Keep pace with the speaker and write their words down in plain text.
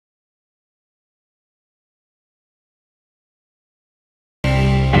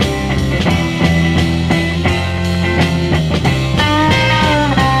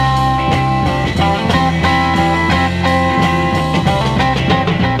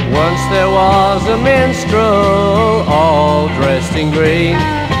was a minstrel, all dressed in green,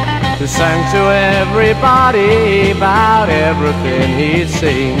 who sang to everybody about everything he'd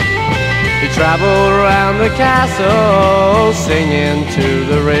seen. He travelled around the castle, singing to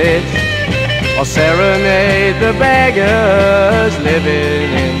the rich, or serenade the beggars living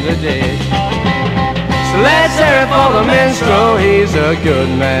in the ditch. So let's hear it for the minstrel, he's a good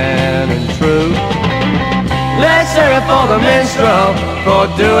man and true. Let's hear it for the minstrel for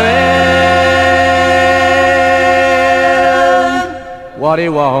doing what he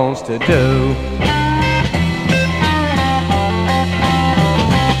wants to do.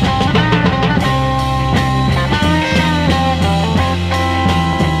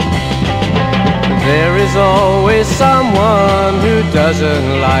 There is always someone who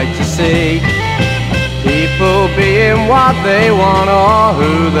doesn't like to see people being what they want or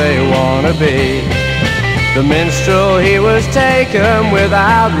who they want to be. The minstrel, he was taken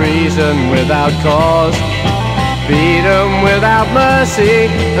without reason, without cause, beaten without mercy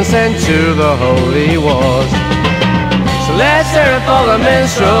and sent to the holy wars. So let's hear it for the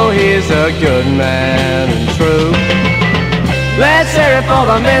minstrel, he's a good man and true. Let's hear it for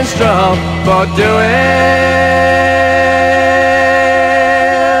the minstrel for doing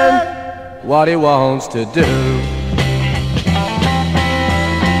what he wants to do.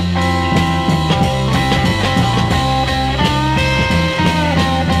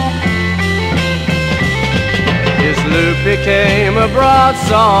 His lute became a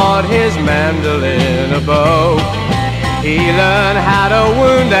broadsword, his mandolin a bow. He learned how to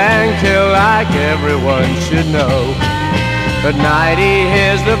wound and kill like everyone should know. At night he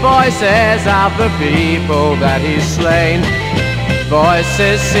hears the voices of the people that he's slain.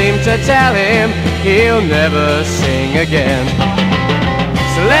 Voices seem to tell him he'll never sing again.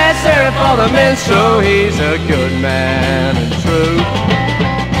 So let's hear it for the minstrel, he's a good man and true.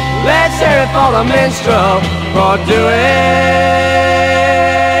 Let's hear it for the minstrel for doing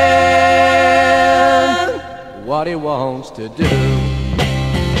what he wants to do.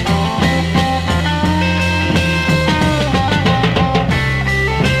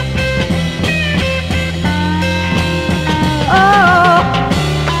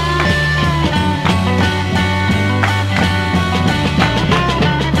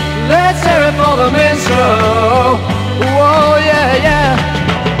 Let's hear it for the minstrel. Whoa, yeah, yeah.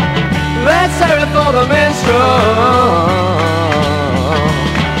 Let's hear it for the minstrel.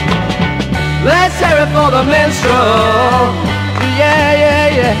 Let's hear it for the minstrel. Yeah, yeah,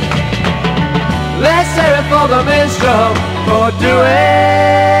 yeah. Let's hear it for the minstrel for doing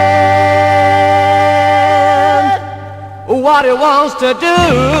what he wants to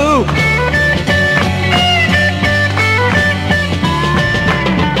do.